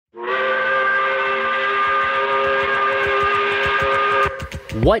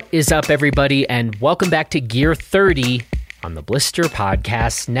What is up, everybody, and welcome back to Gear 30 on the Blister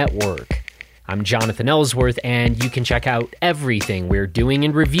Podcast Network. I'm Jonathan Ellsworth, and you can check out everything we're doing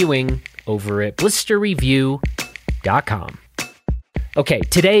and reviewing over at blisterreview.com. Okay,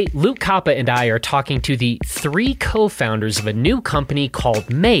 today, Luke Kappa and I are talking to the three co-founders of a new company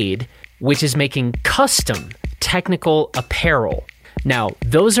called Made, which is making custom technical apparel. Now,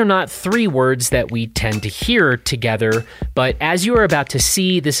 those are not three words that we tend to hear together, but as you are about to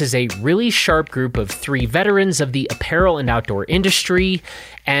see, this is a really sharp group of three veterans of the apparel and outdoor industry,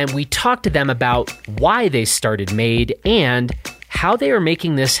 and we talked to them about why they started Made and how they are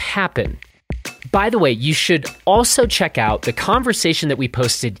making this happen. By the way, you should also check out the conversation that we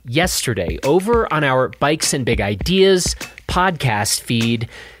posted yesterday over on our Bikes and Big Ideas podcast feed,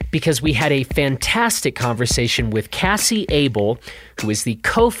 because we had a fantastic conversation with Cassie Abel, who is the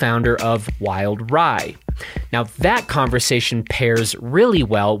co-founder of Wild Rye. Now, that conversation pairs really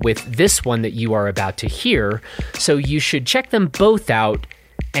well with this one that you are about to hear, so you should check them both out.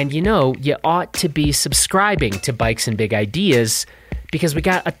 And you ought to be subscribing to Bikes and Big Ideas, because we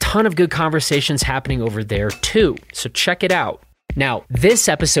got a ton of good conversations happening over there too. So check it out. Now, this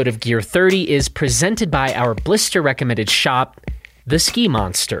episode of Gear 30 is presented by our Blister recommended shop, The Ski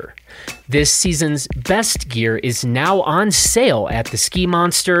Monster. This season's best gear is now on sale at the Ski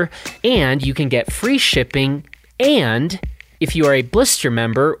Monster, and you can get free shipping. And if you are a Blister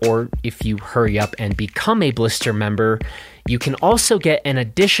member, or if you hurry up and become a Blister member, you can also get an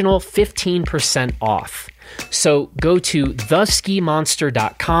additional 15% off. So go to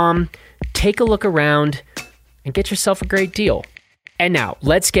theskimonster.com, take a look around, and get yourself a great deal. And now,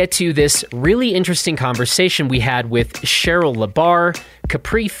 let's get to this really interesting conversation we had with Cheryl Labar,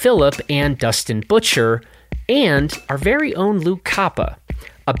 Capri Phillip, and Dustin Butcher, and our very own Luke Kappa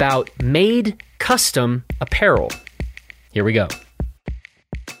about Made custom apparel. Here we go.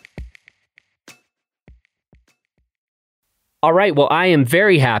 All right, well, I am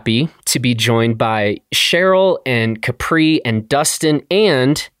very happy to be joined by Cheryl and Capri and Dustin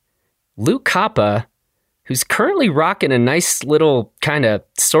and Luke Kappa, who's currently rocking a nice little kind of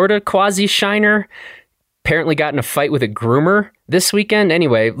sort of quasi-shiner. Apparently got in a fight with a groomer this weekend.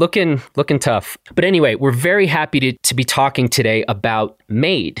 Anyway, looking tough. But anyway, we're very happy to be talking today about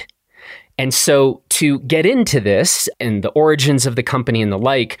Made. And so to get into this and the origins of the company and the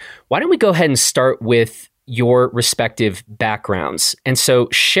like, why don't we go ahead and start with your respective backgrounds? And so,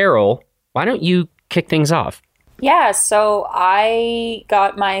 Cheryl, why don't you kick things off? Yeah, so I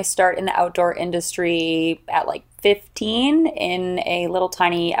got my start in the outdoor industry at like 15 in a little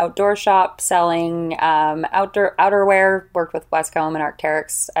tiny outdoor shop selling outdoor outerwear. Worked with Westcomb and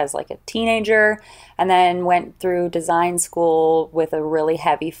Arc'teryx as like a teenager, and then went through design school with a really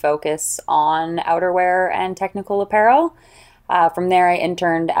heavy focus on outerwear and technical apparel. From there, I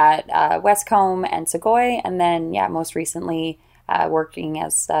interned at Westcomb and Segoy, and then, most recently working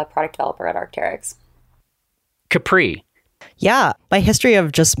as a product developer at Arc'teryx. Capri. Yeah, my history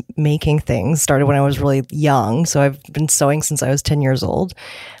of just making things started when I was really young. So I've been sewing since I was 10 years old.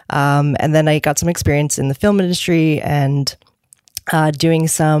 And then I got some experience in the film industry and doing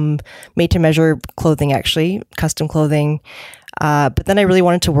some made-to-measure clothing, actually, custom clothing. But then I really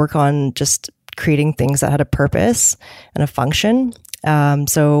wanted to work on just creating things that had a purpose and a function.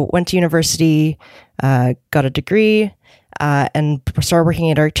 So went to university, got a degree, and started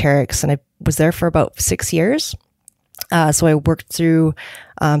working at Arc'teryx, and I was there for about 6 years. So I worked through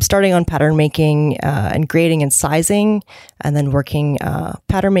starting on pattern making and grading and sizing, and then working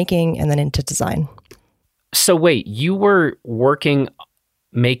pattern making, and then into design. So wait, you were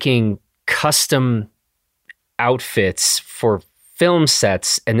making custom outfits for film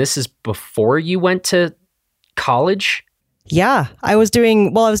sets, and this is before you went to college? Yeah, I was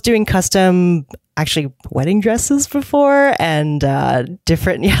doing custom, actually, wedding dresses before, and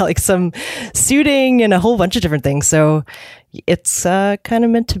different, like some suiting and a whole bunch of different things. So it's kind of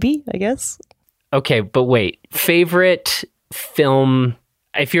meant to be, I guess. Okay, but wait, favorite film,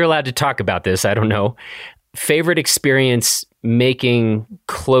 if you're allowed to talk about this, I don't know, favorite experience making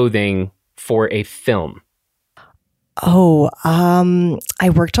clothing for a film? Oh, I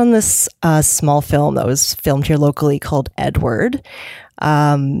worked on this small film that was filmed here locally called Edward.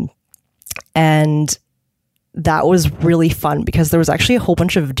 And that was really fun because there was actually a whole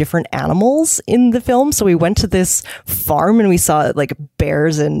bunch of different animals in the film. So we went to this farm and we saw like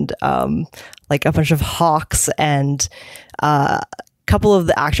bears and like a bunch of hawks, and a couple of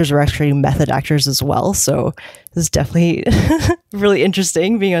the actors were actually method actors as well. So it was definitely really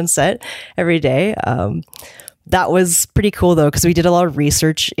interesting being on set every day. That was pretty cool though, because we did a lot of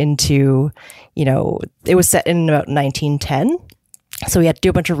research into, it was set in about 1910. So we had to do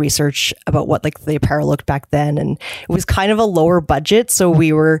a bunch of research about what like the apparel looked back then. And it was kind of a lower budget. So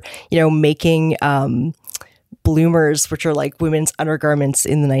we were, making bloomers, which are like women's undergarments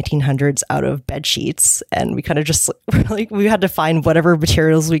in the 1900s out of bed sheets. And we kind of just we had to find whatever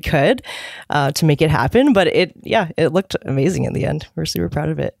materials we could to make it happen. But it looked amazing in the end. We're super proud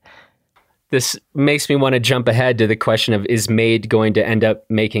of it. This makes me want to jump ahead to the question of, is Made going to end up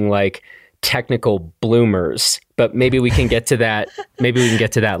making like technical bloomers? But maybe we can get to that. Maybe we can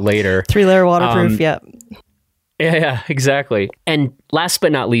get to that later. 3-layer waterproof. Yeah, exactly. And last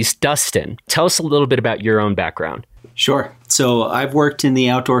but not least, Dustin, tell us a little bit about your own background. Sure. So I've worked in the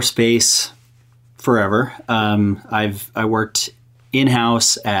outdoor space forever. I worked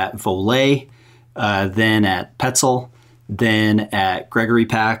in-house at Volet, then at Petzl, then at Gregory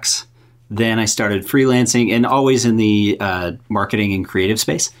Packs. Then I started freelancing, and always in the marketing and creative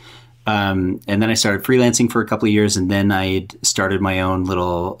space. And then I started freelancing for a couple of years, and then I started my own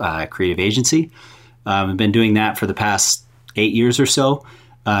little creative agency. I've been doing that for the past 8 years or so.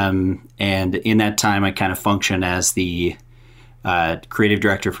 And in that time, I kind of function as the creative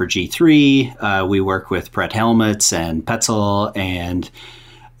director for G3. We work with Pret Helmets and Petzl and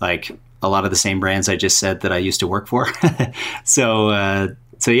like a lot of the same brands I just said that I used to work for. So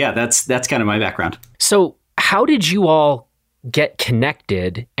yeah, that's kind of my background. So how did you all get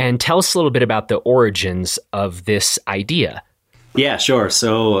connected, and tell us a little bit about the origins of this idea? Yeah, sure.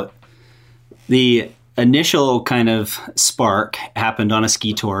 So the initial kind of spark happened on a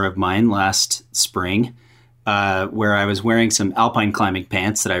ski tour of mine last spring, where I was wearing some alpine climbing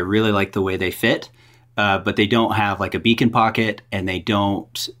pants that I really like the way they fit, but they don't have like a beacon pocket and they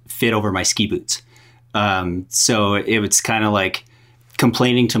don't fit over my ski boots. So it was kind of like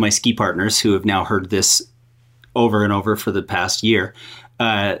complaining to my ski partners, who have now heard this over and over for the past year,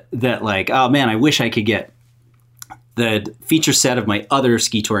 that like, oh man, I wish I could get the feature set of my other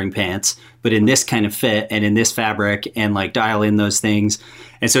ski touring pants, but in this kind of fit and in this fabric, and like dial in those things.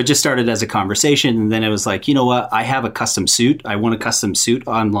 And so it just started as a conversation. And then it was like, you know what? I have a custom suit. I won a custom suit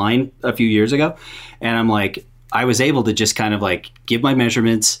online a few years ago. And I'm like, I was able to just kind of like give my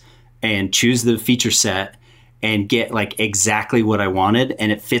measurements and choose the feature set and get like exactly what I wanted,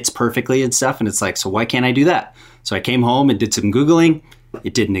 and it fits perfectly and stuff. And it's like, so why can't I do that? So I came home and did some Googling.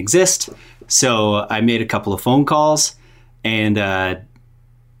 It didn't exist. So I made a couple of phone calls, and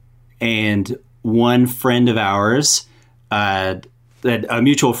one friend of ours, a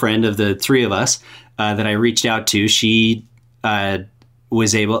mutual friend of the three of us, that I reached out to, she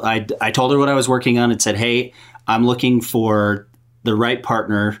was able, I told her what I was working on and said, hey, I'm looking for the right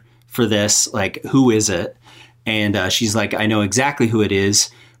partner for this. Like, who is it? And she's like, I know exactly who it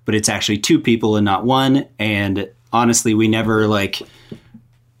is, but it's actually two people and not one. And honestly,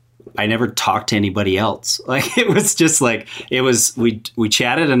 I never talked to anybody else. Like, it was just like, we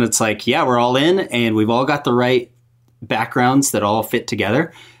chatted, and it's like, yeah, we're all in, and we've all got the right backgrounds that all fit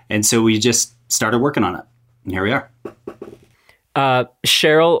together. And so we just started working on it, and here we are.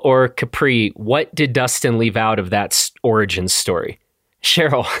 Cheryl or Capri, what did Dustin leave out of that origin story?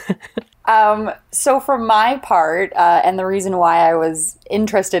 Cheryl. So for my part, and the reason why I was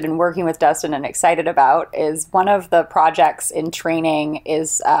interested in working with Dustin and excited about, is one of the projects in training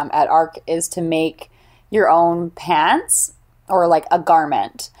is at ARC is to make your own pants, or like a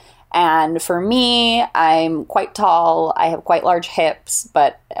garment. And for me, I'm quite tall. I have quite large hips,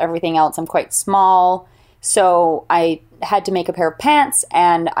 but everything else I'm quite small. So I had to make a pair of pants,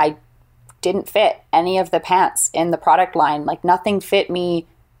 and I didn't fit any of the pants in the product line. Like, nothing fit me,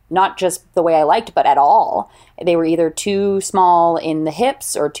 not just the way I liked, but at all. They were either too small in the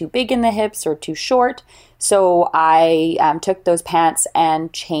hips, or too big in the hips, or too short. So I took those pants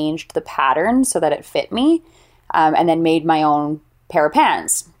and changed the pattern so that it fit me, and then made my own pair of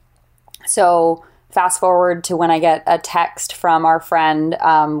pants. So fast forward to when I get a text from our friend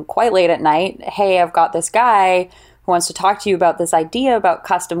quite late at night. Hey, I've got this guy who wants to talk to you about this idea about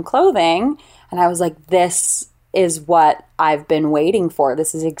custom clothing. And I was like, this is what I've been waiting for.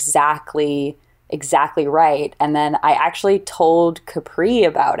 This is exactly right. And then I actually told Capri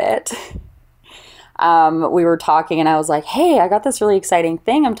about it. We were talking, and I was like, hey, I got this really exciting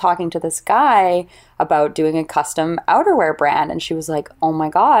thing. I'm talking to this guy about doing a custom outerwear brand. And she was like, oh my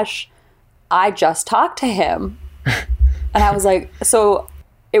gosh, I just talked to him. And I was like, so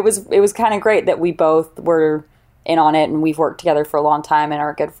it was kind of great that we both were in on it, and we've worked together for a long time and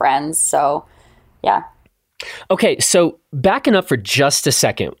are good friends. So yeah. Okay, so backing up for just a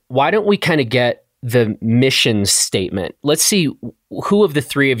second, why don't we kind of get the mission statement? Let's see who of the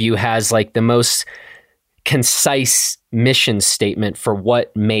three of you has like the most concise mission statement for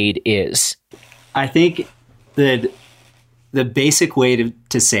what Made is. I think that the basic way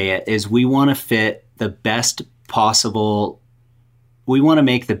to say it is we want to fit the best possible, we want to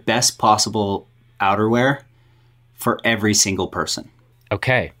make the best possible outerwear for every single person.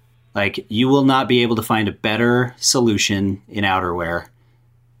 Okay. Like, you will not be able to find a better solution in outerwear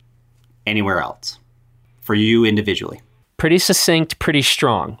anywhere else for you individually. Pretty succinct, pretty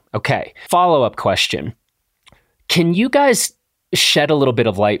strong. Okay. Follow-up question. Can you guys shed a little bit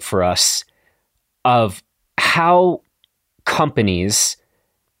of light for us of how companies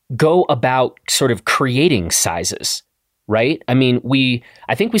go about sort of creating sizes, right? I mean,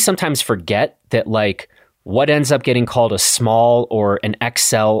 I think we sometimes forget that, like, what ends up getting called a small or an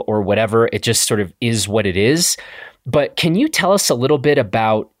XL or whatever, it just sort of is what it is. But can you tell us a little bit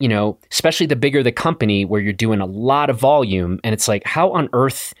about, especially the bigger the company where you're doing a lot of volume, and it's like, how on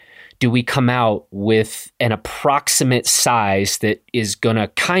earth do we come out with an approximate size that is going to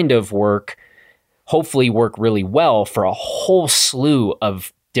kind of hopefully work really well for a whole slew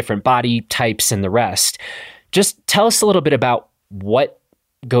of different body types and the rest? Just tell us a little bit about what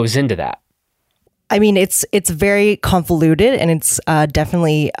goes into that. I mean, it's very convoluted, and it's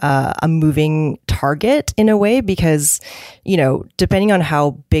definitely a moving target in a way because, depending on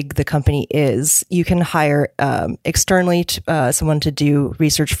how big the company is, you can hire externally someone to do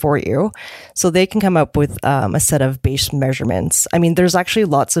research for you. So they can come up with a set of base measurements. I mean, there's actually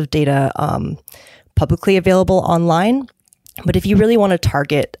lots of data publicly available online. But if you really want to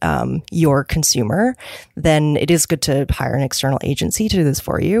target your consumer, then it is good to hire an external agency to do this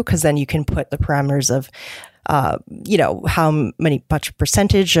for you, because then you can put the parameters of, how much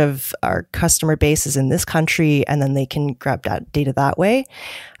percentage of our customer base is in this country, and then they can grab that data that way.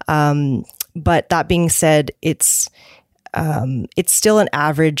 But that being said, it's still an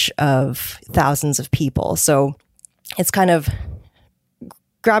average of thousands of people. So it's kind of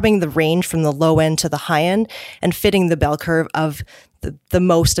grabbing the range from the low end to the high end and fitting the bell curve of the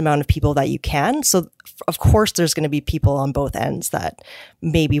most amount of people that you can. So of course, there's going to be people on both ends that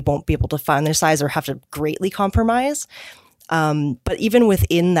maybe won't be able to find their size or have to greatly compromise. But even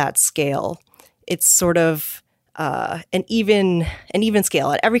within that scale, it's sort of an even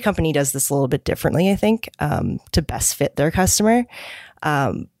scale. And every company does this a little bit differently, I think, to best fit their customer.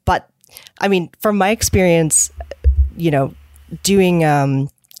 But I mean, from my experience, doing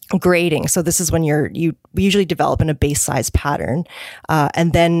grading. So this is when we usually develop in a base size pattern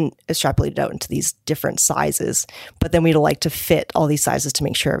and then extrapolate it out into these different sizes. But then we'd like to fit all these sizes to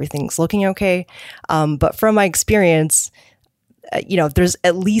make sure everything's looking okay. But from my experience, there's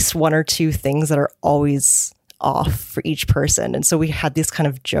at least one or two things that are always off for each person. And so we had this kind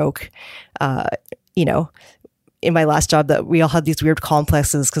of joke, in my last job, that we all had these weird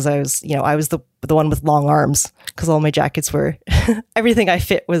complexes because I was the one with long arms, because all my jackets were everything I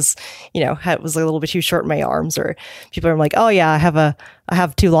fit was was a little bit too short in my arms, or people are like, oh yeah, I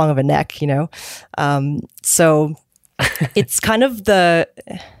have too long of a neck, so it's kind of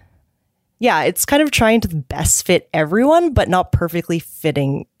it's kind of trying to best fit everyone, but not perfectly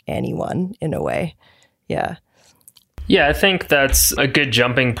fitting anyone in a way. Yeah. Yeah, I think that's a good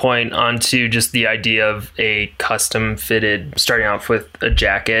jumping point onto just the idea of a custom fitted, starting off with a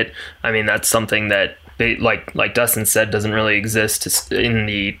jacket. I mean, that's something that, like Dustin said, doesn't really exist in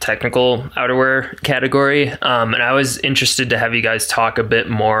the technical outerwear category. And I was interested to have you guys talk a bit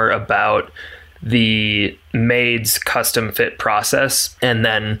more about the Maid's custom fit process and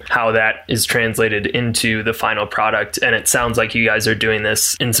then how that is translated into the final product. And it sounds like you guys are doing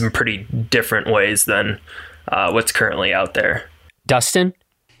this in some pretty different ways than what's currently out there. Dustin?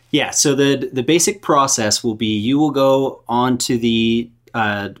 Yeah, so the basic process will be you will go onto the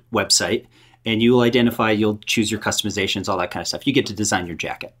website and you will you'll choose your customizations, all that kind of stuff. You get to design your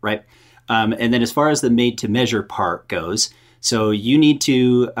jacket, right? And then as far as the made to measure part goes, so you need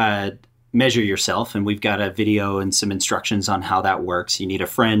to measure yourself, and we've got a video and some instructions on how that works. You need a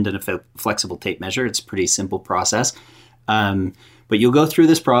friend and a flexible tape measure. It's a pretty simple process. But you'll go through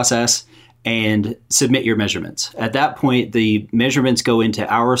this process and submit your measurements. At that point, the measurements go into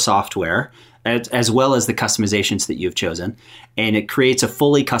our software as well as the customizations that you've chosen, and it creates a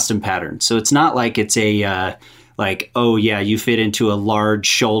fully custom pattern. So it's not like it's a you fit into a large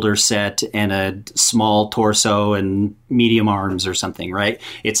shoulder set and a small torso and medium arms or something, right?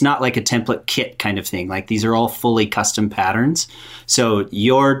 It's not like a template kit kind of thing. Like, these are all fully custom patterns. So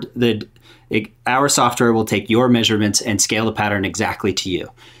our software will take your measurements and scale the pattern exactly to you.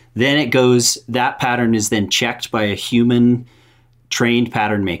 Then that pattern is then checked by a human trained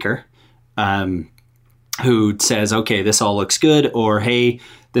pattern maker who says, okay, this all looks good, or hey,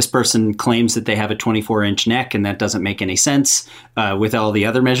 this person claims that they have a 24-inch neck and that doesn't make any sense with all the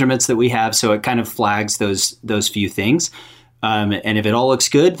other measurements that we have. So it kind of flags those few things. And if it all looks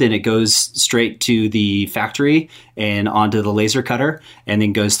good, then it goes straight to the factory and onto the laser cutter, and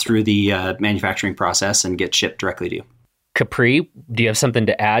then goes through the manufacturing process and gets shipped directly to you. Capri, do you have something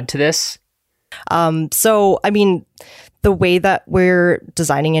to add to this? So, I mean, the way that we're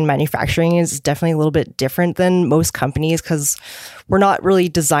designing and manufacturing is definitely a little bit different than most companies, because we're not really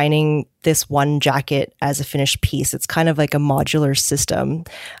designing this one jacket as a finished piece. It's kind of like a modular system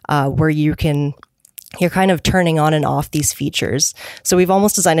where you're kind of turning on and off these features. So we've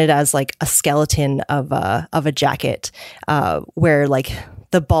almost designed it as like a skeleton of a jacket where like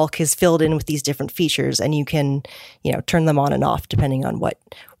the bulk is filled in with these different features, and you can, turn them on and off depending on what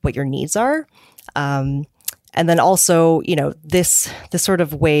your needs are. And then also, this sort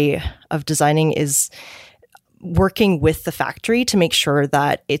of way of designing is working with the factory to make sure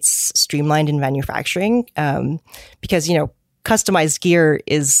that it's streamlined in manufacturing, because, customized gear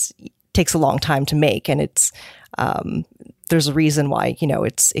takes a long time to make, and it's there's a reason why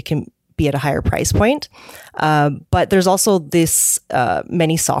it can be at a higher price point. But there's also this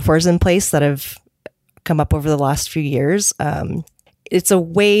many softwares in place that have come up over the last few years. It's a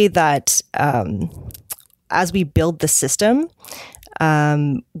way that as we build the system,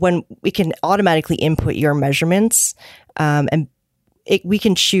 when we can automatically input your measurements, and we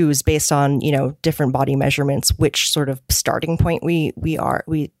can choose based on different body measurements which sort of starting point we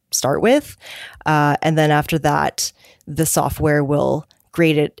start with, and then after that, the software will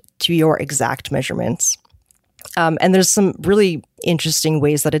grade it to your exact measurements. And there's some really interesting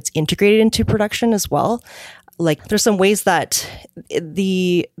ways that it's integrated into production as well. Like there's some ways that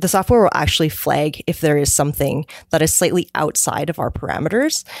the software will actually flag if there is something that is slightly outside of our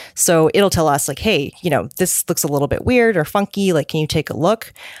parameters. So it'll tell us like, hey, this looks a little bit weird or funky. Like, can you take a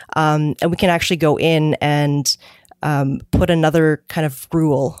look? And we can actually go in and put another kind of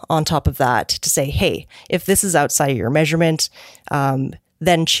rule on top of that to say, hey, if this is outside of your measurement,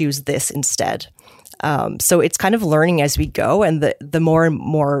 then choose this instead. So it's kind of learning as we go, and the more and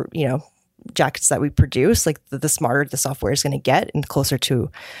more, jackets that we produce, like the smarter the software is going to get, and closer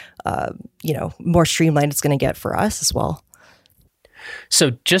to, more streamlined it's going to get for us as well.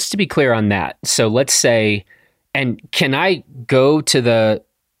 So just to be clear on that, so let's say, and can I go to the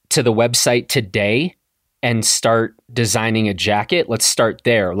website today and start designing a jacket? Let's start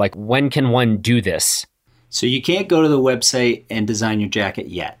there. Like, when can one do this? So you can't go to the website and design your jacket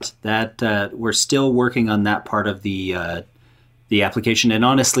yet. That we're still working on that part of the application. And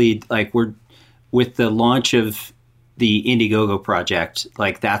honestly, like we're with the launch of the Indiegogo project,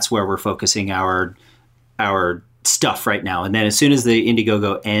 like that's where we're focusing our stuff right now. And then as soon as the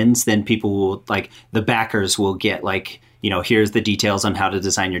Indiegogo ends, then people will, like, the backers will get like, here's the details on how to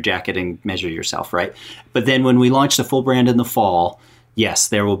design your jacket and measure yourself, right? But then when we launch the full brand in the fall, yes,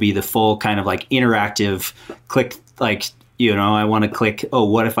 there will be the full kind of like interactive click, like, I want to click,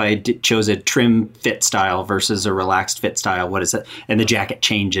 what if I chose a trim fit style versus a relaxed fit style? What is it? And the jacket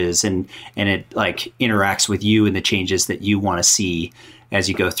changes and it like interacts with you and the changes that you want to see as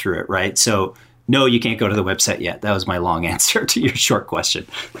you go through it, right? So no, you can't go to the website yet. That was my long answer to your short question.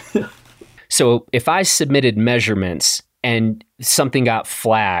 So if I submitted measurements and something got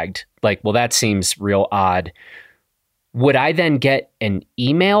flagged, like, well, that seems real odd, would I then get an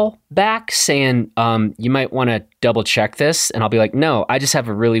email back saying, you might want to double check this? And I'll be like, no, I just have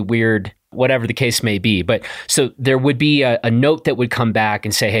a really weird, whatever the case may be. But so there would be a note that would come back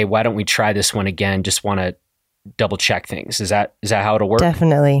and say, hey, why don't we try this one again? Just want to double check things. Is that how it'll work?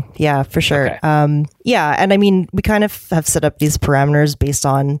 Definitely. Yeah, for sure. Okay. Yeah. And I mean, we kind of have set up these parameters based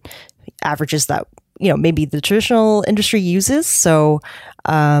on averages that, maybe the traditional industry uses. So,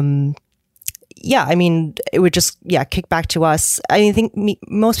 yeah, I mean, it would just, kick back to us. I think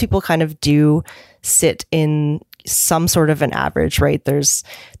most people kind of do sit in some sort of an average, right? There's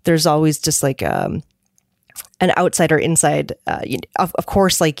always just like an outside or inside. Of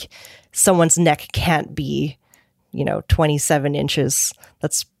course, like someone's neck can't be, 27 inches.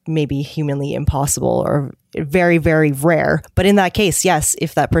 That's maybe humanly impossible or very, very rare. But in that case, yes,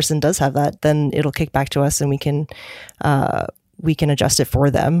 if that person does have that, then it'll kick back to us and we can adjust it for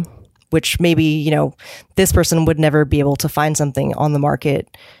them. Which maybe, this person would never be able to find something on the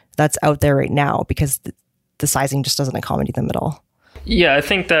market that's out there right now because the sizing just doesn't accommodate them at all. Yeah, I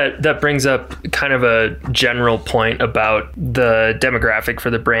think that brings up kind of a general point about the demographic for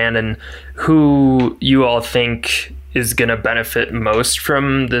the brand and who you all think is going to benefit most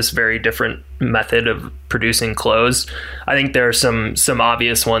from this very different method of producing clothes. I think there are some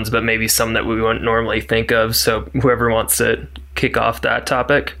obvious ones, but maybe some that we wouldn't normally think of. So whoever wants to kick off that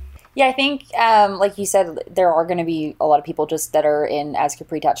topic. Yeah, I think, like you said, there are going to be a lot of people just that are in, as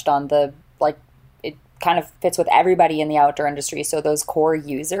Capri touched on, the like it kind of fits with everybody in the outdoor industry. So those core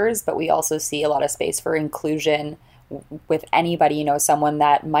users, but we also see a lot of space for inclusion with anybody, you know, someone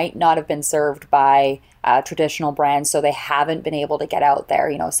that might not have been served by traditional brands, so they haven't been able to get out there,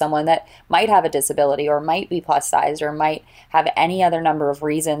 you know, someone that might have a disability or might be plus size or might have any other number of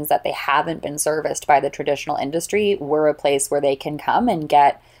reasons that they haven't been serviced by the traditional industry. We're a place where they can come and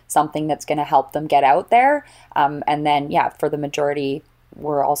get something that's going to help them get out there. And then, yeah, for the majority,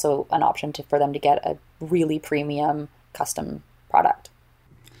 we're also an option for them to get a really premium custom product.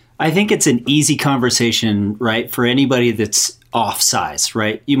 I think it's an easy conversation, right? For anybody that's off size,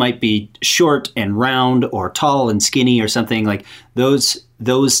 right? You might be short and round or tall and skinny or something like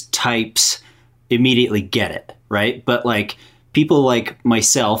those types immediately get it, right? But like people like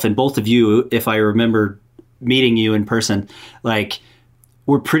myself and both of you, if I remember meeting you in person, like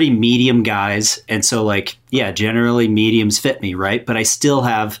we're pretty medium guys. And so like, yeah, generally mediums fit me, right? But I still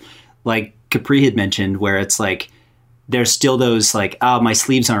have, like Capri had mentioned, where it's like, there's still those like, oh, my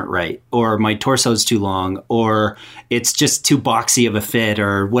sleeves aren't right, or my torso's too long, or it's just too boxy of a fit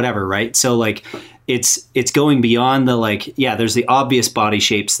or whatever, right? So like it's going beyond the like, yeah, there's the obvious body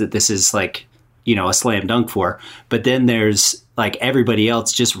shapes that this is like, you know, a slam dunk for, but then there's like everybody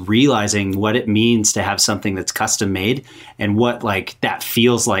else just realizing what it means to have something that's custom made and what like that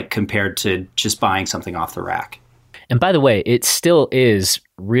feels like compared to just buying something off the rack. And by the way, it still is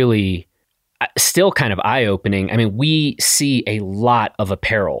really still kind of eye-opening. I mean, we see a lot of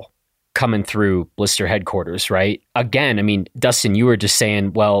apparel coming through Blister headquarters, right? Again, I mean, Dustin, you were just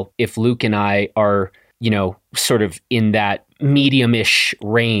saying, well, if Luke and I are, you know, sort of in that medium-ish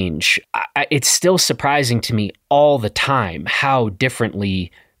range, it's still surprising to me all the time how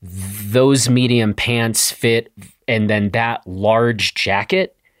differently those medium pants fit and then that large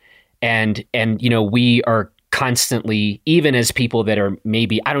jacket. And you know, we are constantly, even as people that are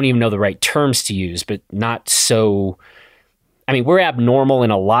maybe, I don't even know the right terms to use, but not so, I mean, we're abnormal in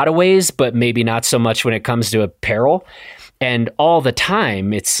a lot of ways, but maybe not so much when it comes to apparel. And all the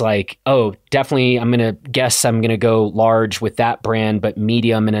time, it's like, oh, definitely, I'm going to go large with that brand, but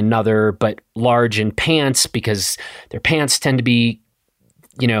medium in another, but large in pants because their pants tend to be,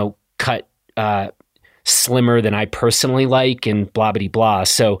 you know, cut slimmer than I personally like and blah, blah, blah.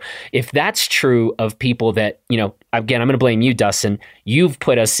 So if that's true of people that, you know, again, I'm going to blame you, Dustin, you've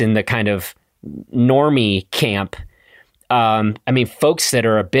put us in the kind of normie camp. I mean, folks that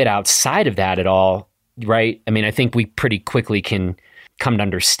are a bit outside of that at all, right? I mean, I think we pretty quickly can come to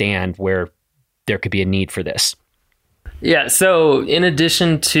understand where there could be a need for this. Yeah, so in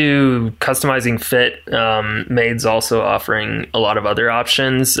addition to customizing fit, Made's also offering a lot of other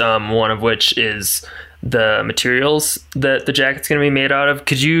options, one of which is the materials that the jacket's going to be made out of.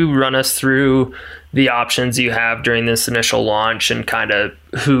 Could you run us through the options you have during this initial launch and kind of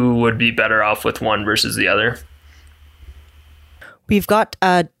who would be better off with one versus the other? We've got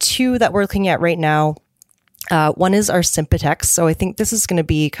two that we're looking at right now. One is our Sympatex. So I think this is going to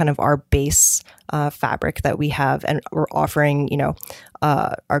be kind of our base fabric that we have, and we're offering, you know,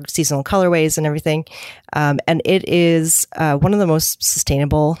 our seasonal colorways and everything. And it is one of the most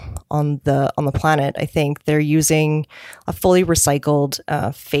sustainable on the planet. I think they're using a fully recycled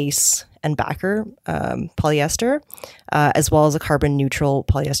face and backer polyester, as well as a carbon neutral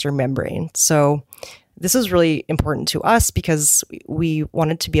polyester membrane. So this is really important to us because we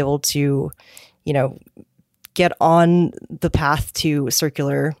wanted to be able to, you know, get on the path to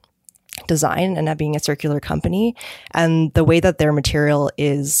circular design and being a circular company. And the way that their material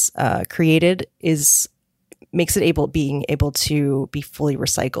is created makes it being able to be fully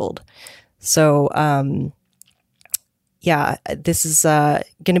recycled. So this is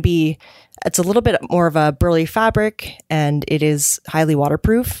going to be, it's a little bit more of a burly fabric, and it is highly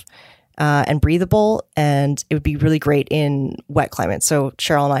waterproof and breathable, and it would be really great in wet climates. So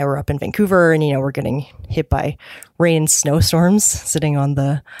Cheryl and I were up in Vancouver, and, you know, we're getting hit by rain and snowstorms sitting on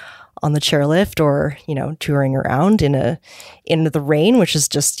the chairlift, or, you know, touring around in the rain, which is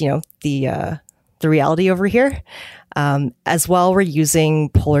just, you know, the reality over here. As well, we're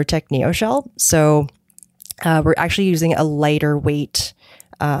using Polartec Neoshell. So we're actually using a lighter weight,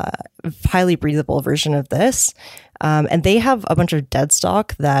 highly breathable version of this. And they have a bunch of dead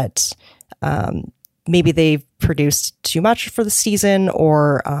stock that maybe they've produced too much for the season,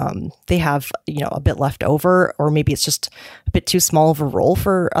 or they have, you know, a bit left over, or maybe it's just a bit too small of a roll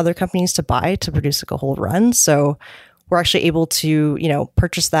for other companies to buy to produce like a whole run. So we're actually able to, you know,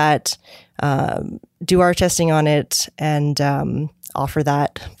 purchase that, do our testing on it, and offer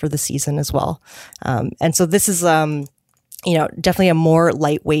that for the season as well. And so this is definitely a more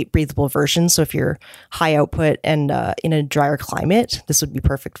lightweight, breathable version. So if you're high output and in a drier climate, this would be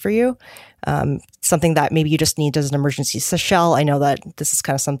perfect for you. Something that maybe you just need as an emergency shell. I know that this is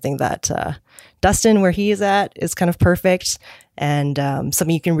kind of something that Dustin, where he is at, is kind of perfect, and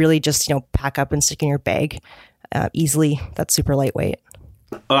something you can really just pack up and stick in your bag easily. That's super lightweight.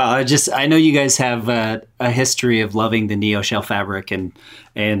 Well, I know you guys have a history of loving the NeoShell fabric,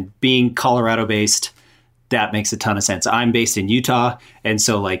 and being Colorado based. That makes a ton of sense. I'm based in Utah. And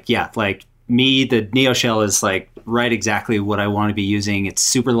so the NeoShell is right exactly what I want to be using. It's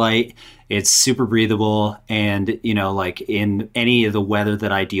super light. It's super breathable. And, in any of the weather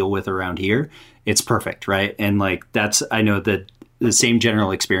that I deal with around here, it's perfect. Right. And I know that the same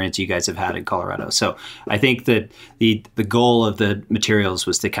general experience you guys have had in Colorado. So I think that the goal of the materials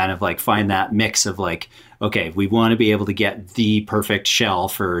was to kind of find that mix of okay, we want to be able to get the perfect shell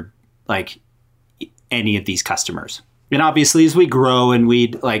for any of these customers. And obviously, as we grow and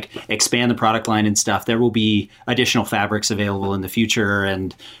we expand the product line and stuff, there will be additional fabrics available in the future,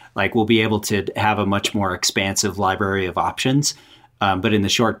 and we'll be able to have a much more expansive library of options. But in the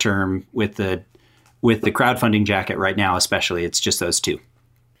short term, with the crowdfunding jacket right now, especially, it's just those two.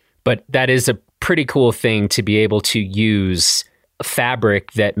 But that is a pretty cool thing to be able to use a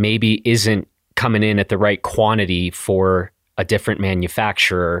fabric that maybe isn't coming in at the right quantity for a different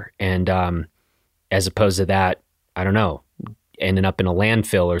manufacturer, and as opposed to that, I don't know, ending up in a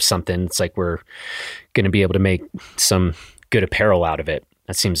landfill or something. It's we're going to be able to make some good apparel out of it.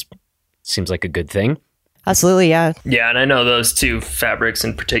 That seems like a good thing. Absolutely, yeah. Yeah, and I know those two fabrics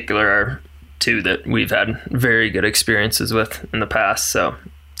in particular are two that we've had very good experiences with in the past. So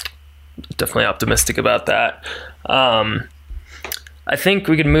definitely optimistic about that. I think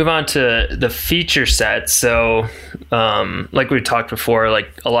we can move on to the feature set. So like we talked before,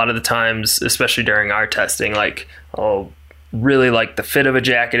 a lot of the times, especially during our testing, I'll really like the fit of a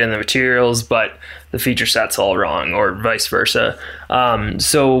jacket and the materials, but the feature set's all wrong, or vice versa.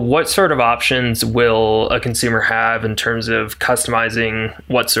 So what sort of options will a consumer have in terms of customizing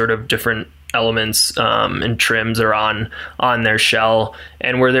what sort of different elements and trims are on their shell?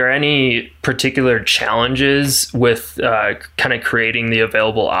 And were there any particular challenges with kind of creating the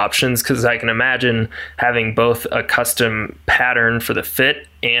available options? Because I can imagine having both a custom pattern for the fit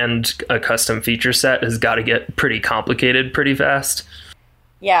and a custom feature set has got to get pretty complicated pretty fast.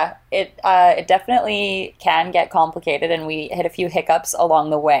 Yeah, it definitely can get complicated, and we hit a few hiccups along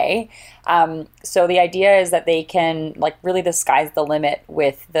the way. So the idea is that they can really the sky's the limit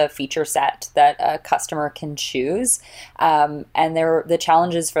with the feature set that a customer can choose. And the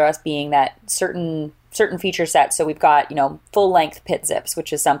challenges for us being that certain feature sets. So we've got, full length pit zips,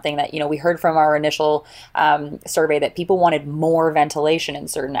 which is something that, we heard from our initial survey that people wanted more ventilation in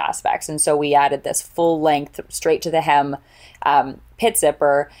certain aspects. And so we added this full length straight to the hem pit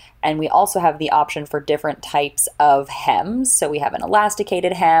zipper. And we also have the option for different types of hems. So we have an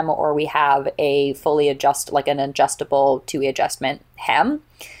elasticated hem, or we have a fully an adjustable two-way adjustment hem.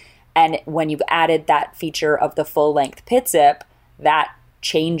 And when you've added that feature of the full length pit zip, that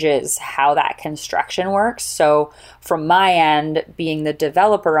changes how that construction works. So from my end, being the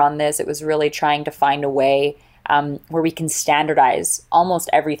developer on this, it was really trying to find a way where we can standardize almost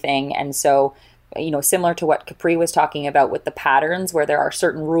everything. And so, similar to what Capri was talking about with the patterns, where there are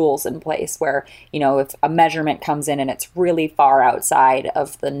certain rules in place where, if a measurement comes in and it's really far outside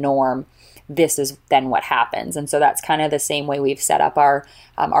of the norm, this is then what happens. And so that's kind of the same way we've set up our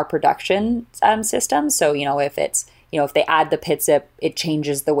production system. So, if they add the pit zip, it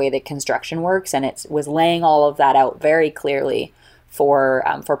changes the way that construction works, and it was laying all of that out very clearly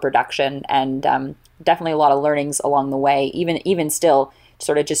for production, and definitely a lot of learnings along the way. Even still,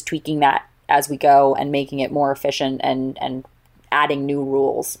 sort of just tweaking that as we go and making it more efficient and adding new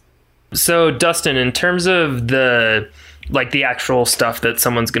rules. So Dustin, in terms of the actual stuff that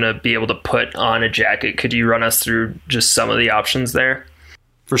someone's going to be able to put on a jacket, could you run us through just some of the options there?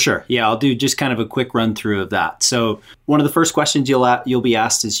 For sure. Yeah, I'll do just kind of a quick run through of that. So one of the first questions you'll be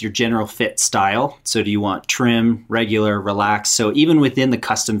asked is your general fit style. So do you want trim, regular, relaxed? So even within the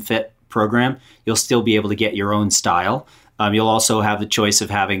custom fit program, you'll still be able to get your own style. You'll also have the choice of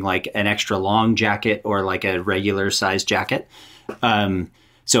having an extra long jacket or a regular size jacket.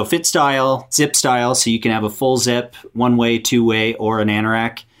 So fit style, zip style, so you can have a full zip, one way, two way, or an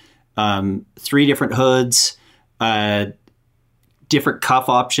anorak. 3 different hoods, different cuff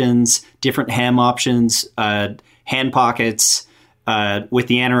options, different hem options, hand pockets. With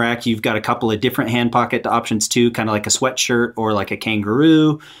the anorak, you've got a couple of different hand pocket options too, kind of like a sweatshirt or like a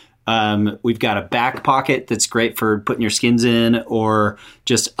kangaroo. We've got a back pocket that's great for putting your skins in or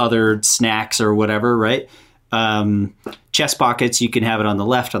just other snacks or whatever, right? Chest pockets, you can have it on the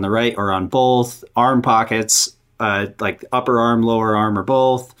left, on the right, or on both. Arm pockets, like upper arm, lower arm, or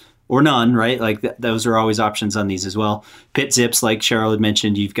both, or none, right? Like those are always options on these as well. Pit zips, like Cheryl had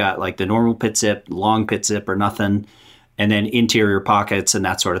mentioned, you've got like the normal pit zip, long pit zip, or nothing, and then interior pockets and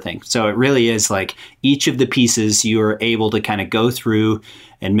that sort of thing. So it really is like each of the pieces you are able to kind of go through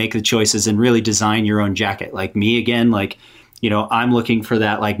and make the choices and really design your own jacket. Like me, again, like, I'm looking for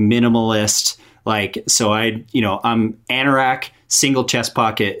that like minimalist, like, so I'm anorak, single chest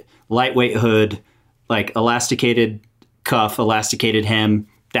pocket, lightweight hood, like elasticated cuff, elasticated hem.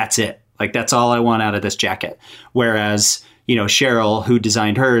 That's it. Like, that's all I want out of this jacket. Whereas, Cheryl, who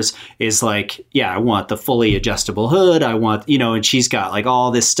designed hers, is like, yeah, I want the fully adjustable hood. I want, and she's got like all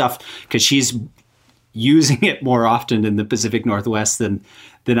this stuff because she's using it more often in the Pacific Northwest than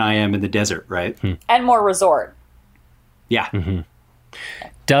I am in the desert, right? And more resort. Yeah. Mm-hmm.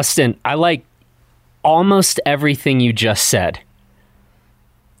 Dustin, I like almost everything you just said,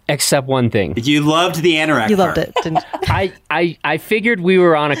 except one thing. You loved the anorak. You loved it, didn't you? I figured we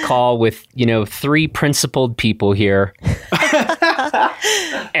were on a call with, three principled people here.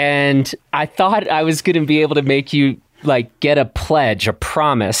 And I thought I was going to be able to make you like get a pledge, a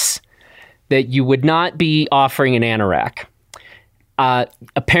promise that you would not be offering an anorak.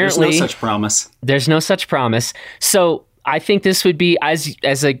 Apparently, there's no such promise. There's no such promise. So I think this would be,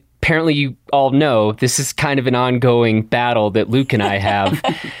 apparently you all know, this is kind of an ongoing battle that Luke and I have.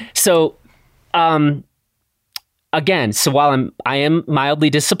 So, again, while I am mildly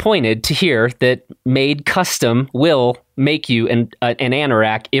disappointed to hear that Made Custom will make you an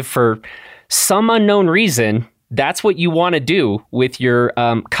anorak if for some unknown reason that's what you want to do with your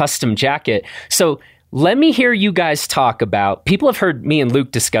custom jacket. So let me hear you guys talk about, people have heard me and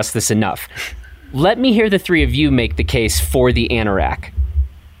Luke discuss this enough. Let me hear the three of you make the case for the anorak.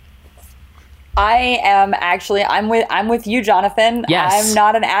 I'm with you, Jonathan. Yes. I'm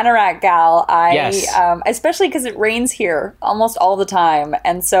not an anorak gal. Yes. Especially because it rains here almost all the time.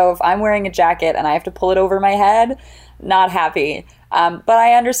 And so if I'm wearing a jacket and I have to pull it over my head, not happy. But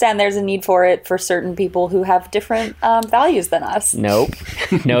I understand there's a need for it for certain people who have different values than us. Nope.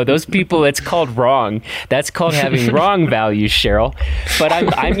 No, those people, it's called wrong. That's called having wrong values, Cheryl. But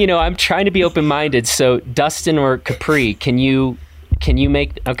I'm trying to be open-minded. So Dustin or Capri, can you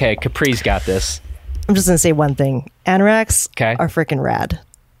make... Okay, Capri's got this. I'm just going to say one thing. Anoraks Okay. are freaking rad.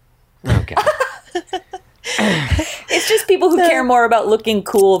 Okay. It's just people who care more about looking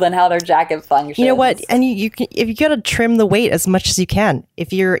cool than how their jacket functions. You know what? And you can, if you got to trim the weight as much as you can.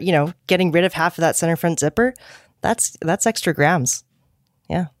 If you're, getting rid of half of that center front zipper, that's extra grams.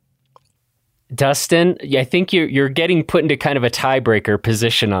 Yeah. Dustin, I think you're getting put into kind of a tiebreaker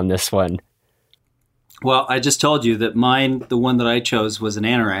position on this one. Well, I just told you that the one that I chose, was an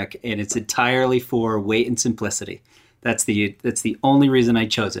anorak, and it's entirely for weight and simplicity. That's the only reason I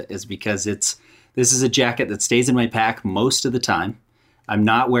chose it, is because this is a jacket that stays in my pack most of the time. I'm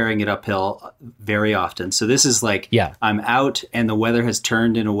not wearing it uphill very often. So this is like, I'm out and the weather has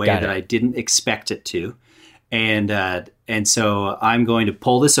turned in a way that I didn't expect it to. And so I'm going to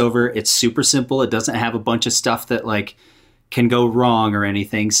pull this over. It's super simple. It doesn't have a bunch of stuff that like can go wrong or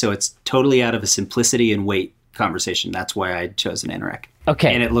anything. So it's totally out of a simplicity and weight conversation. That's why I chose an anorak.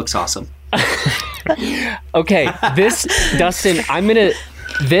 Okay. And it looks awesome. Okay. Dustin,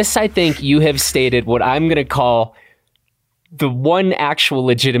 I think you have stated what I'm going to call the one actual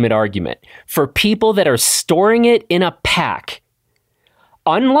legitimate argument. For people that are storing it in a pack,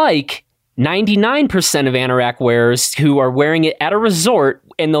 unlike 99% of anorak wearers who are wearing it at a resort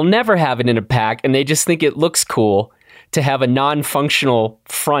and they'll never have it in a pack and they just think it looks cool to have a non-functional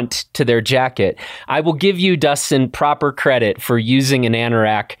front to their jacket. I will give you, Dustin, proper credit for using an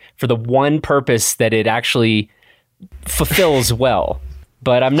anorak for the one purpose that it actually fulfills well.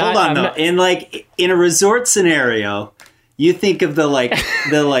 But I'm not... Hold on, in a resort scenario, you think of the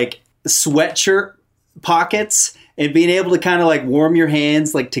sweatshirt pockets and being able to kind of like warm your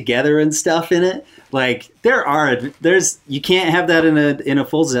hands like together and stuff in it. Like you can't have that in a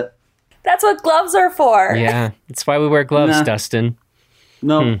full zip. That's what gloves are for. Yeah, that's why we wear gloves, Dustin.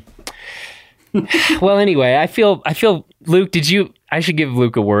 No. Well, anyway, I feel Luke, I should give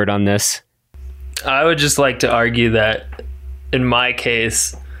Luke a word on this. I would just like to argue that in my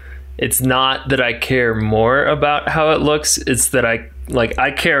case, it's not that I care more about how it looks. It's that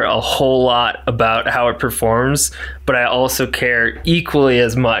I care a whole lot about how it performs, but I also care equally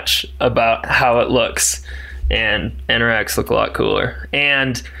as much about how it looks. And anoraks look a lot cooler.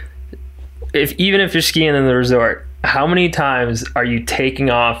 And even if you're skiing in the resort, how many times are you taking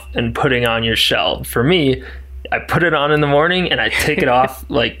off and putting on your shell? For me, I put it on in the morning and I take it off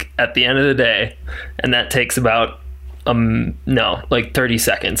like at the end of the day, and that takes about 30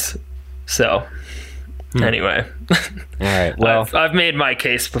 seconds. So anyway, all right. Well, I've made my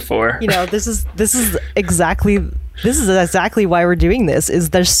case before. This is exactly why we're doing this.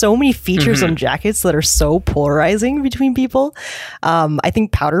 Is there's so many features on jackets that are so polarizing between people. I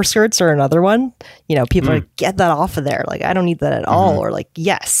think powder skirts are another one. People are like, get that off of there. Like, I don't need that at all. Or like,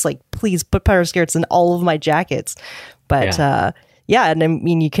 yes, like please put powder skirts in all of my jackets. But and I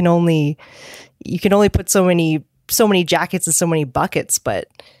mean, you can only put so many jackets in so many buckets. But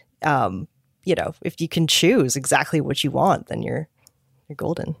if you can choose exactly what you want, then you're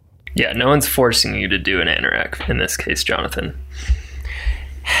golden. Yeah, no one's forcing you to do an anorak in this case, Jonathan.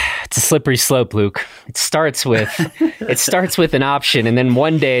 It's a slippery slope, Luke. It starts with an option, and then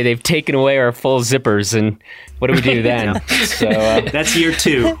one day they've taken away our full zippers, and what do we do then? So that's year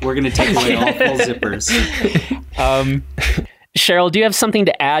 2. We're going to take away all full zippers. Cheryl, do you have something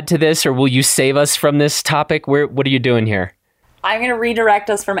to add to this, or will you save us from this topic? What are you doing here? I'm going to redirect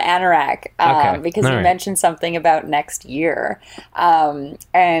us from anorak because you mentioned something about next year.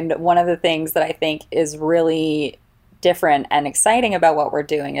 And one of the things that I think is really different and exciting about what we're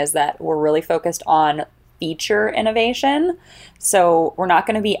doing is that we're really focused on feature innovation. So we're not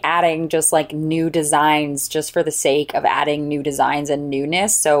going to be adding just like new designs just for the sake of adding new designs and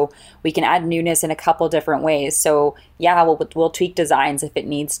newness. So we can add newness in a couple different ways. So yeah, we'll tweak designs if it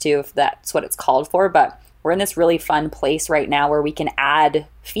needs to, if that's what it's called for. But we're in this really fun place right now where we can add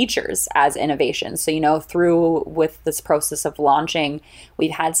features as innovation. So, through with this process of launching, we've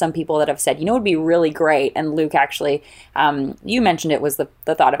had some people that have said, it would be really great. And Luke, actually, you mentioned it was the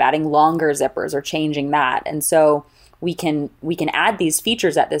thought of adding longer zippers or changing that. And so we can add these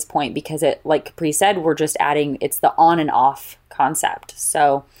features at this point because it, like Capri said, we're just adding, it's the on and off concept.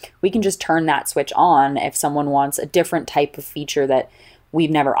 So we can just turn that switch on if someone wants a different type of feature that we've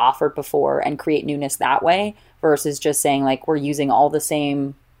never offered before and create newness that way versus just saying like we're using all the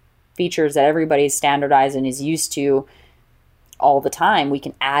same features that everybody's standardized and is used to all the time. We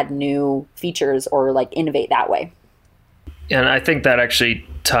can add new features or like innovate that way. And I think that actually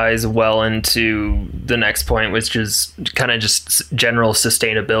ties well into the next point, which is kind of just general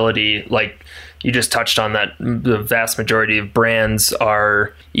sustainability. Like you just touched on that the vast majority of brands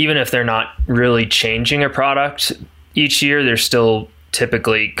are, even if they're not really changing a product each year, they're still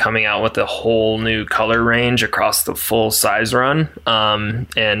typically coming out with a whole new color range across the full size run.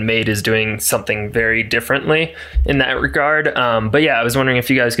 And Made is doing something very differently in that regard. But yeah, I was wondering if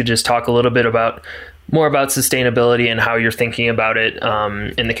you guys could just talk a little bit more about sustainability and how you're thinking about it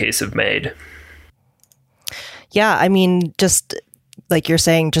in the case of Made. Yeah, I mean, just like you're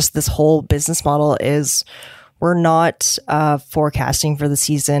saying, just this whole business model is we're not forecasting for the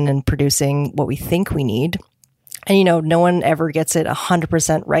season and producing what we think we need. And, no one ever gets it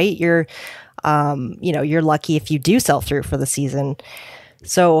 100% right. You're lucky if you do sell through for the season.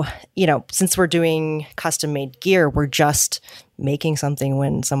 So, since we're doing custom made gear, we're just making something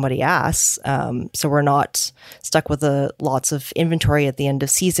when somebody asks. So we're not stuck with lots of inventory at the end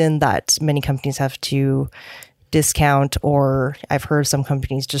of season that many companies have to discount, or I've heard of some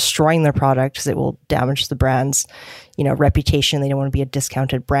companies destroying their product because it will damage the brand's, reputation. They don't want to be a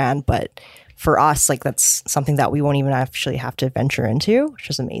discounted brand, but for us, like that's something that we won't even actually have to venture into, which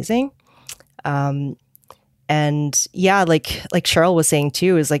is amazing. And yeah, like Cheryl was saying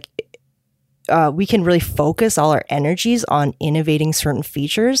too, is like we can really focus all our energies on innovating certain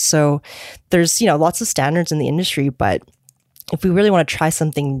features. So there's lots of standards in the industry, but if we really want to try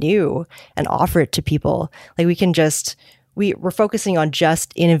something new and offer it to people, like we can just we're focusing on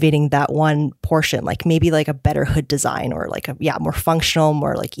just innovating that one portion, like maybe like a better hood design or like a more functional,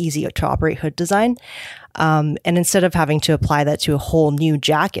 more like easy to operate hood design. And instead of having to apply that to a whole new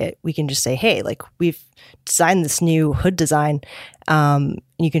jacket, we can just say, hey, like we've designed this new hood design.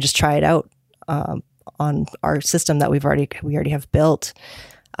 You can just try it out on our system that we already have built.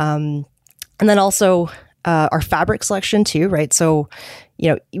 And then also our fabric selection too, right? So,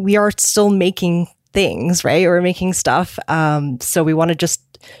 we are still making things, right? We're making stuff. So we want to just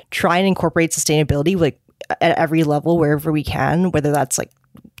try and incorporate sustainability like at every level wherever we can, whether that's like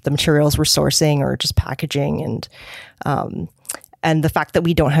the materials we're sourcing or just packaging, and the fact that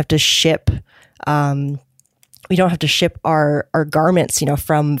we don't have to ship our garments,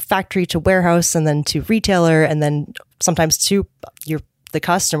 from factory to warehouse and then to retailer and then sometimes to the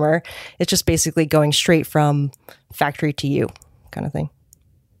customer. It's just basically going straight from factory to you kind of thing.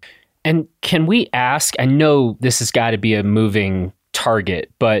 And can we ask, I know this has got to be a moving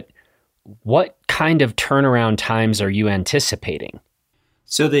target, but what kind of turnaround times are you anticipating?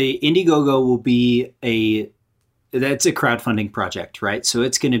 So the Indiegogo will be a that's a crowdfunding project, right? So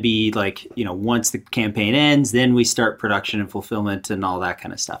it's going to be like, once the campaign ends, then we start production and fulfillment and all that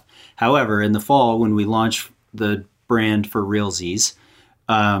kind of stuff. However, in the fall, when we launch the brand for Realsies,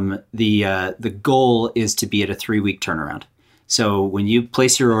 the goal is to be at a 3-week turnaround. So when you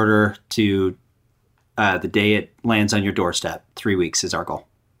place your order to the day it lands on your doorstep, 3 weeks is our goal.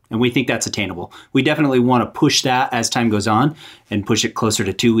 And we think that's attainable. We definitely want to push that as time goes on and push it closer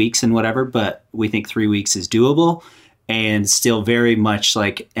to 2 weeks and whatever, but we think 3 weeks is doable and still very much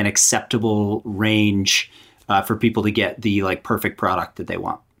like an acceptable range for people to get the like perfect product that they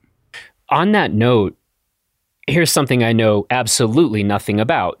want. On that note, here's something I know absolutely nothing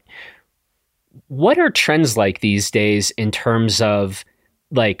about. What are trends like these days in terms of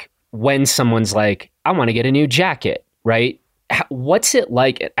like when someone's like, I want to get a new jacket, right? What's it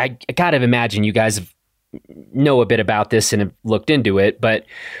like? I gotta imagine you guys know a bit about this and have looked into it, but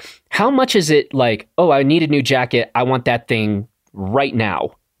how much is it like, oh, I need a new jacket, I want that thing right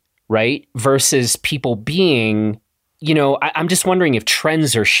now, right? Versus people being, I'm just wondering if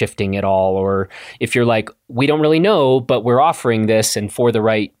trends are shifting at all, or if you're like, we don't really know, but we're offering this, and for the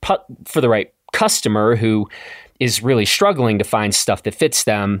right customer who is really struggling to find stuff that fits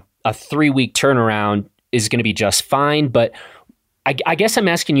them, a 3-week turnaround is going to be just fine. But I guess I'm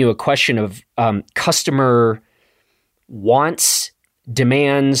asking you a question of customer wants,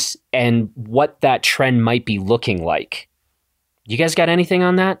 demands, and what that trend might be looking like. You guys got anything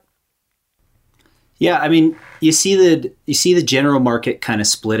on that? Yeah, I mean, you see the general market kind of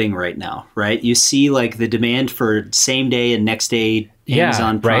splitting right now, right? You see like the demand for same day and next day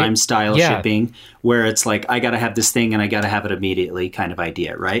Amazon Prime style shipping, where it's like, I got to have this thing and I got to have it immediately kind of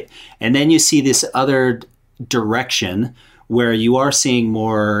idea, right? And then you see this other direction where you are seeing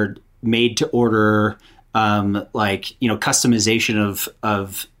more made to order, customization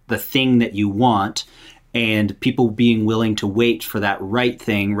of the thing that you want, and people being willing to wait for that right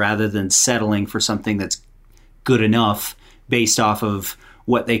thing rather than settling for something that's good enough based off of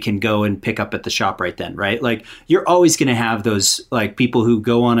what they can go and pick up at the shop right then, right? Like, you're always going to have those like people who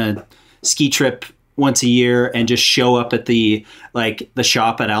go on a ski trip once a year and just show up at the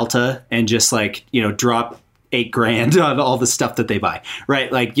shop at Alta and just drop $8,000 on all the stuff that they buy,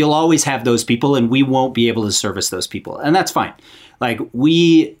 right? Like, you'll always have those people, and we won't be able to service those people, and that's fine. Like,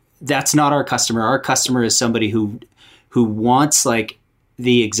 that's not our customer. Our customer is somebody who wants like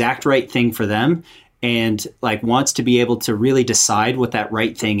the exact right thing for them, and like wants to be able to really decide what that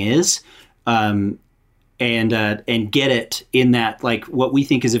right thing is, and get it in that like what we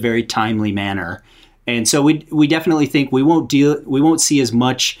think is a very timely manner. And so we definitely think we won't see as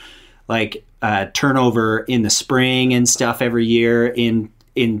much like turnover in the spring and stuff every year in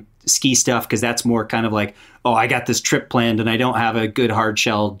ski stuff, because that's more kind of like, oh, I got this trip planned and I don't have a good hard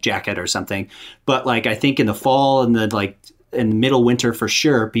shell jacket or something. But like, I think in the fall and in the middle winter for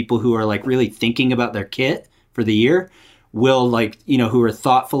sure, people who are like really thinking about their kit for the year will who are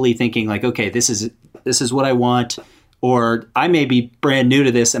thoughtfully thinking like, okay, this is what I want, or I may be brand new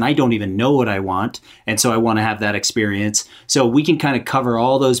to this and I don't even know what I want, and so I want to have that experience. So we can kind of cover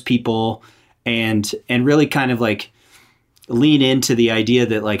all those people and really kind of like lean into the idea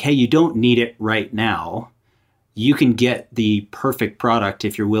that like, hey, you don't need it right now. You can get the perfect product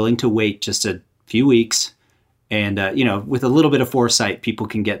if you're willing to wait just a few weeks. And, with a little bit of foresight, people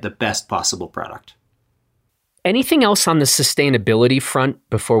can get the best possible product. Anything else on the sustainability front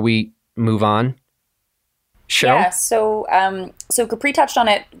before we move on? Cheryl? Yeah, so Capri touched on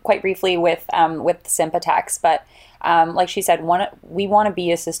it quite briefly with Sympatex, but like she said, we want to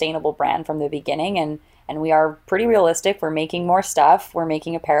be a sustainable brand from the beginning, and we are pretty realistic. We're making more stuff. We're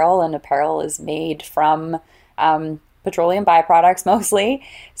making apparel, and apparel is made from petroleum byproducts mostly.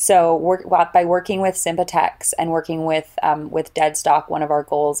 So by working with Sympatex and working with Deadstock, one of our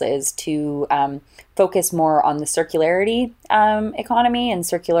goals is to focus more on the circularity economy and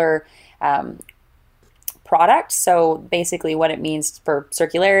circular product. So basically what it means for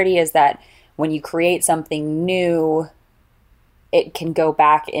circularity is that when you create something new, it can go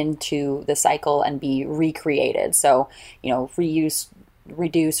back into the cycle and be recreated. So, reuse,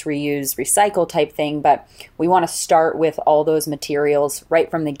 reduce, reuse, recycle type thing. But we want to start with all those materials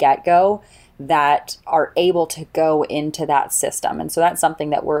right from the get-go that are able to go into that system. And so that's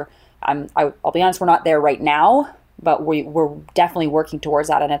something that I'll be honest, we're not there right now, but we're definitely working towards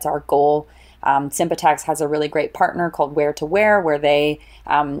that, and it's our goal. Sympatex has a really great partner called Wear to Wear, where they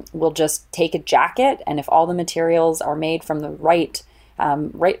will just take a jacket, and if all the materials are made from the right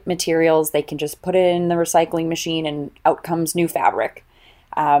materials, they can just put it in the recycling machine, and out comes new fabric.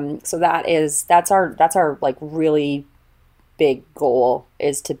 So that's our like really big goal,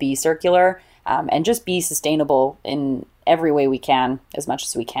 is to be circular. and just be sustainable in every way we can, as much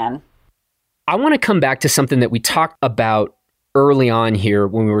as we can. I want to come back to something that we talked about early on here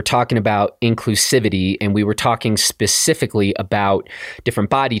when we were talking about inclusivity, and we were talking specifically about different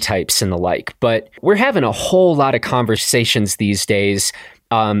body types and the like. But we're having a whole lot of conversations these days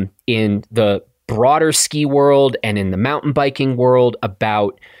in the broader ski world and in the mountain biking world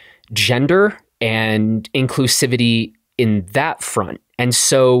about gender and inclusivity in that front. And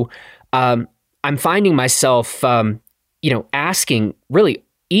so I'm finding myself, asking really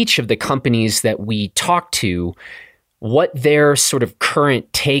each of the companies that we talk to what their sort of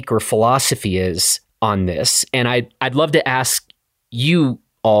current take or philosophy is on this. And I'd love to ask you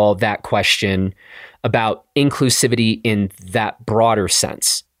all that question about inclusivity in that broader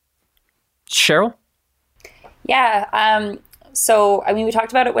sense. Cheryl? Yeah. So, I mean, we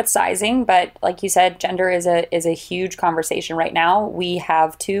talked about it with sizing, but like you said, gender is a huge conversation right now. We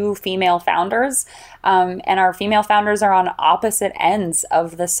have 2 female founders, and our female founders are on opposite ends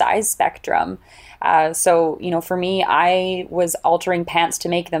of the size spectrum. So, for me, I was altering pants to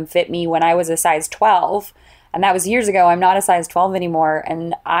make them fit me when I was a size 12, and that was years ago. I'm not a size 12 anymore,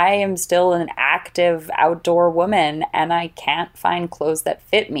 and I am still an active outdoor woman, and I can't find clothes that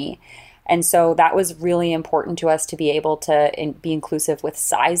fit me. And so that was really important to us to be able to be inclusive with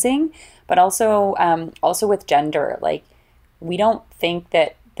sizing, but also with gender. Like, we don't think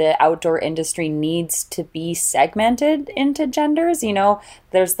that the outdoor industry needs to be segmented into genders.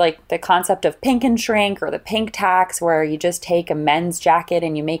 There's like the concept of pink and shrink or the pink tax, where you just take a men's jacket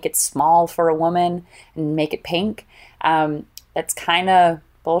and you make it small for a woman and make it pink. That's kind of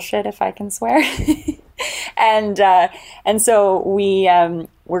bullshit, if I can swear. And so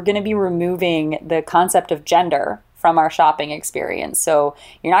we're going to be removing the concept of gender from our shopping experience. So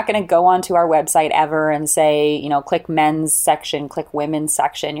you're not going to go onto our website ever and say, click men's section, click women's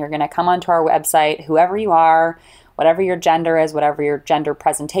section. You're going to come onto our website, whoever you are, whatever your gender is, whatever your gender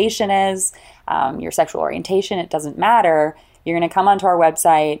presentation is, your sexual orientation, it doesn't matter. You're going to come onto our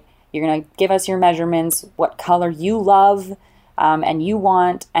website. You're going to give us your measurements, what color you love, and you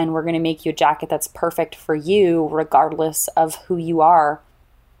want, and we're going to make you a jacket that's perfect for you, regardless of who you are.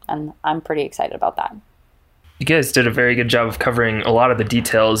 And I'm pretty excited about that. You guys did a very good job of covering a lot of the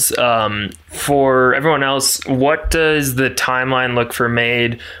details. For everyone else, what does the timeline look for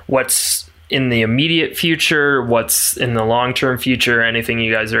Made? What's in the immediate future? What's in the long-term future? Anything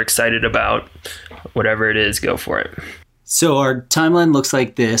you guys are excited about? Whatever it is, go for it. So our timeline looks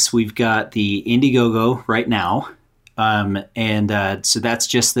like this. We've got the Indiegogo right now. So that's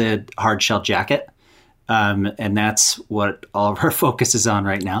just the hard shell jacket. And that's what all of our focus is on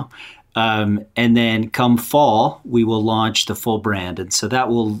right now. And then come fall, we will launch the full brand. And so that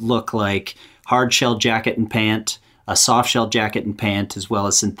will look like hard shell jacket and pant, a soft shell jacket and pant, as well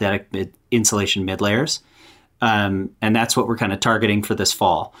as synthetic insulation mid layers. And that's what we're kind of targeting for this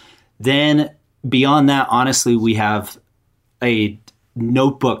fall. Then beyond that, honestly, we have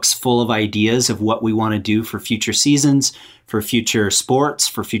notebooks full of ideas of what we want to do for future seasons, for future sports,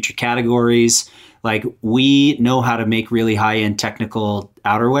 for future categories. Like, we know how to make really high-end technical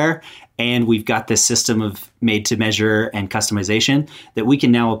outerwear, and we've got this system of made to measure and customization that we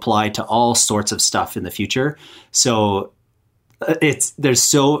can now apply to all sorts of stuff in the future. So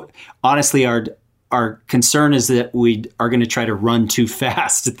honestly, our concern is that we are going to try to run too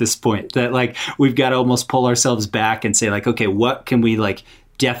fast at this point, that like we've got to almost pull ourselves back and say like, okay, what can we like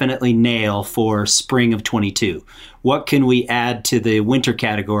definitely nail for spring of 22? What can we add to the winter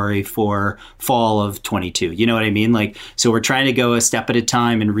category for fall of 22? You know what I mean? Like, so we're trying to go a step at a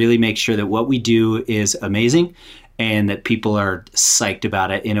time and really make sure that what we do is amazing and that people are psyched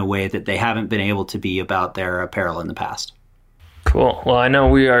about it in a way that they haven't been able to be about their apparel in the past. Cool. Well, I know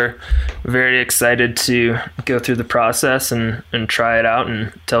we are very excited to go through the process and try it out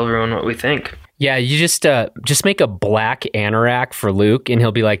and tell everyone what we think. Yeah, you just make a black anorak for Luke, and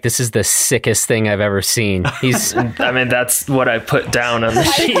he'll be like, "This is the sickest thing I've ever seen." I mean, that's what I put down on the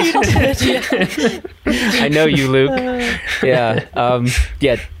sheet. I know you, Luke. Yeah.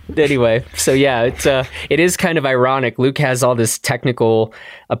 Anyway, so yeah, it is kind of ironic. Luke has all this technical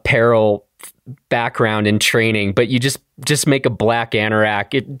apparel background and training, but you just make a black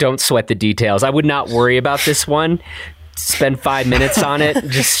anorak. Don't sweat the details. I would not worry about this one. Spend 5 minutes on it.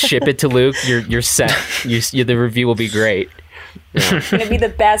 Just ship it to Luke. You're set. The review will be great. Yeah. It's going to be the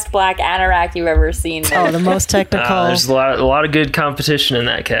best black anorak you've ever seen. Oh, the most technical. There's a lot of good competition in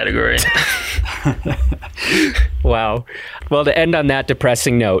that category. Wow. Well, to end on that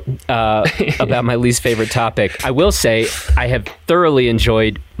depressing note about my least favorite topic, I will say I have thoroughly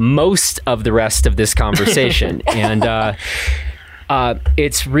enjoyed most of the rest of this conversation. And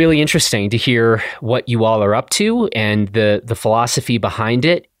It's really interesting to hear what you all are up to and the philosophy behind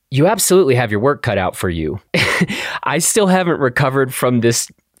it. You absolutely have your work cut out for you. I still haven't recovered from this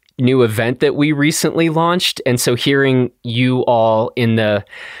new event that we recently launched. And so hearing you all in the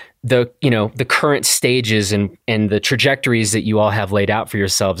current stages and the trajectories that you all have laid out for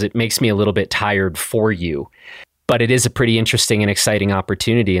yourselves, it makes me a little bit tired for you. But it is a pretty interesting and exciting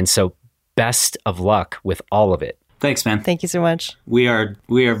opportunity. And so best of luck with all of it. Thanks, man. Thank you so much. We are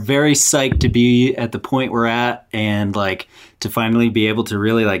very psyched to be at the point we're at and like to finally be able to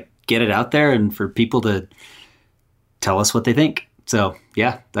really like get it out there and for people to tell us what they think. So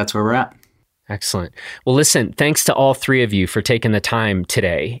yeah, that's where we're at. Excellent. Well, listen, thanks to all three of you for taking the time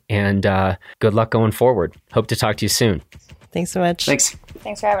today, and good luck going forward. Hope to talk to you soon. Thanks so much. Thanks.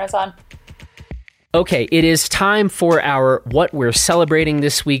 Thanks for having us on. Okay, it is time for our What We're Celebrating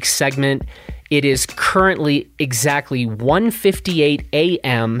This Week segment. It is currently exactly 1:58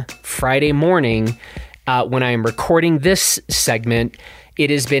 a.m. Friday morning when I am recording this segment. It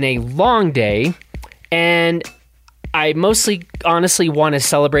has been a long day, and I mostly honestly want to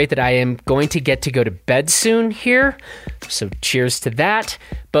celebrate that I am going to get to go to bed soon here. So cheers to that.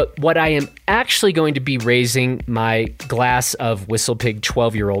 But what I am actually going to be raising my glass of WhistlePig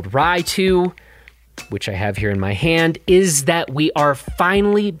 12-year-old rye to, which I have here in my hand, is that we are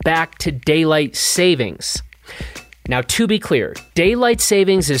finally back to daylight savings. Now, to be clear, daylight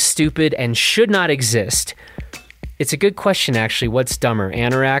savings is stupid and should not exist. It's a good question, actually. What's dumber,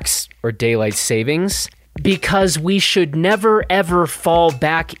 anoraks or daylight savings? Because we should never, ever fall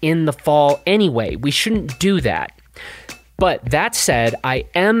back in the fall anyway. We shouldn't do that. But that said, I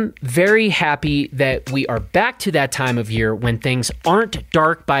am very happy that we are back to that time of year when things aren't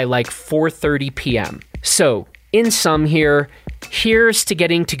dark by like 4:30 p.m. So, in sum here, here's to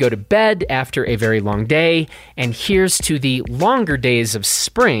getting to go to bed after a very long day, and here's to the longer days of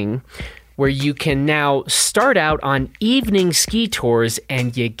spring, where you can now start out on evening ski tours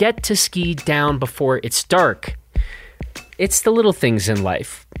and you get to ski down before it's dark. It's the little things in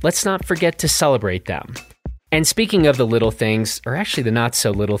life. Let's not forget to celebrate them. And speaking of the little things, or actually the not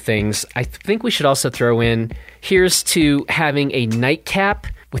so little things, I think we should also throw in, here's to having a nightcap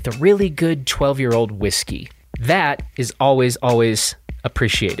with a really good 12-year-old whiskey. That is always, always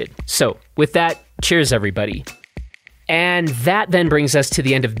appreciated. So with that, cheers everybody. And that then brings us to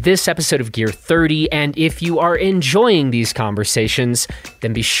the end of this episode of Gear 30. And if you are enjoying these conversations,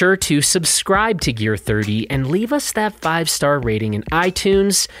 then be sure to subscribe to Gear 30 and leave us that 5-star rating in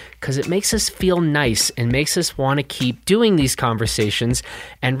iTunes, because it makes us feel nice and makes us want to keep doing these conversations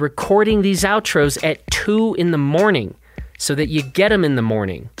and recording these outros at 2 in the morning so that you get them in the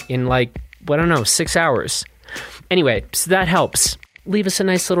morning in 6 hours. Anyway, so that helps. Leave us a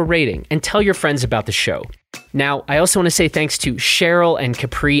nice little rating and tell your friends about the show. Now, I also want to say thanks to Cheryl and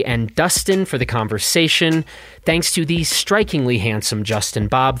Capri and Dustin for the conversation. Thanks to the strikingly handsome Justin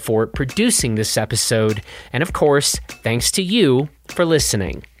Bob for producing this episode. And of course, thanks to you for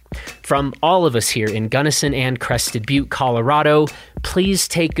listening. From all of us here in Gunnison and Crested Butte, Colorado, please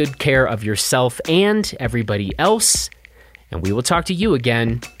take good care of yourself and everybody else. And we will talk to you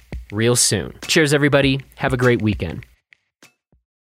again real soon. Cheers, everybody. Have a great weekend.